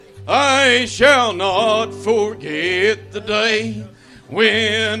I shall not forget the day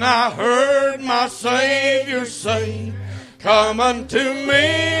when I heard my Savior say, "Come unto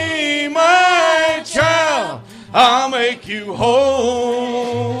me, my child, I'll make you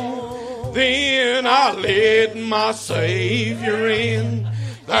whole." Then I led my Savior in.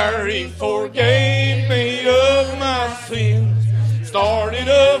 There he forgave me of my sins. Started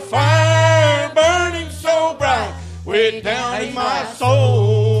a fire burning so bright, went down in my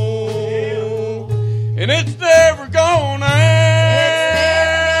soul. And it's never gone out.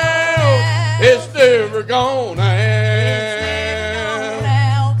 It's never gone